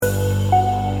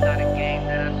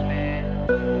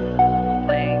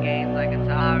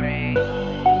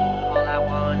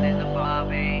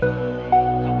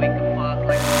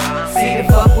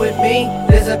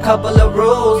there's a couple of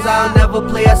rules. I'll never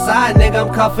play a side, nigga,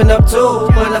 I'm cuffing up too.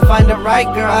 When I find the right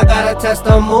girl, I gotta test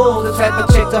her moves. The type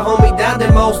of chick to hold me down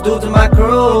than most dudes in my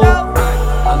crew.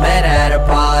 I met her at a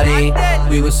party,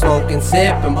 we was smoking,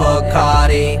 sipping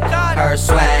Bacardi. Her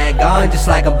swag on just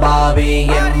like a Barbie.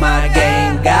 And my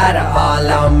game got her all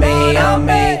on me, on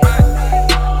me.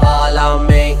 All on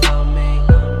me.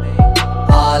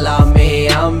 All on me,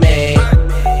 on me.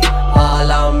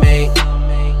 All on me.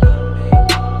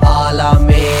 All on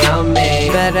me, on me.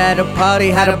 Met at a party,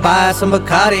 had to buy some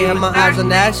Bacardi. Had my eyes on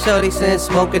that shorty since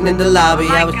smoking in the lobby.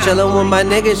 I was chillin' with my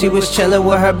niggas, she was chillin'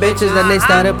 with her bitches. Then they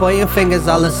started pointing fingers,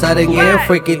 all of a sudden getting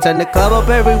freaky. Turn the club up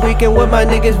every weekend with my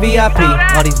niggas VIP.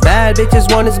 All these bad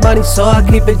bitches want his money, so I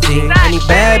keep it G. Any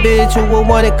bad bitch who would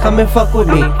want it, come and fuck with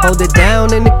me. Hold it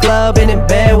down in the club and in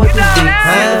bed with the G.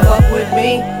 Fuck with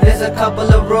me, there's a couple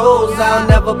of rules. I'll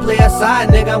never play a side,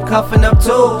 nigga, I'm cuffing up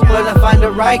too. When I find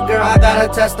the right girl, I gotta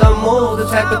test her moves. The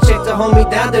type of chick to hold me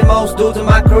down than most dudes in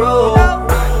my crew.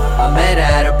 I met her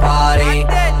at a party,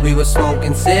 we was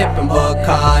smoking, sipping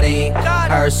Bacardi.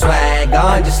 Her swag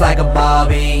on just like a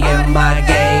Barbie. And my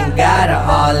game got her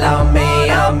all on me,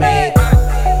 on me.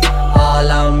 All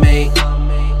on me.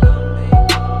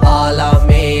 All on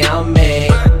me, on me.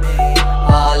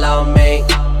 All on me.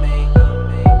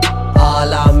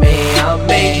 All on me, on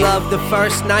me. Love the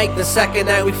first night, the second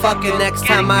night we fucking. Next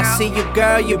time I see you,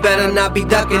 girl, you better not be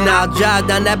ducking. I'll drive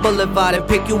down that boulevard and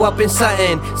pick you up in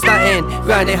something. Stuntin',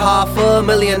 grinding hard for $1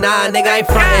 million, nah, nigga, I ain't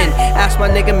frontin'. Ask my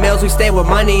nigga Mills, we stay with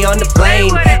money on the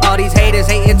plane. All these haters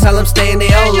hatin', tell them stay in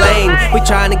their own lane. We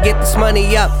tryna get this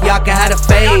money up, y'all can have the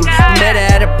fame. Met her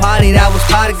at a party, that was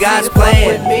part of God's plan.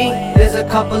 With me, there's a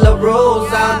couple of rules.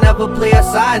 I'll never play a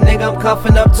side, nigga, I'm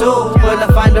cuffing up too. When I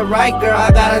find the right girl,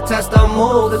 I gotta test her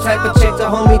moves. The type of chick to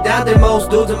hold me down than most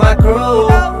dudes in my crew.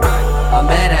 I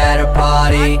met her at a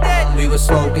party, we was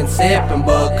smoking, sipping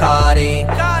Bacardi.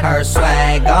 Her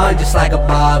swag on just like a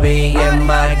Barbie. And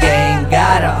my game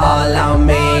got her all on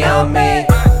me, on me.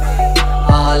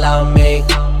 All on me.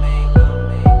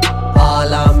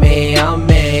 All on me, on me.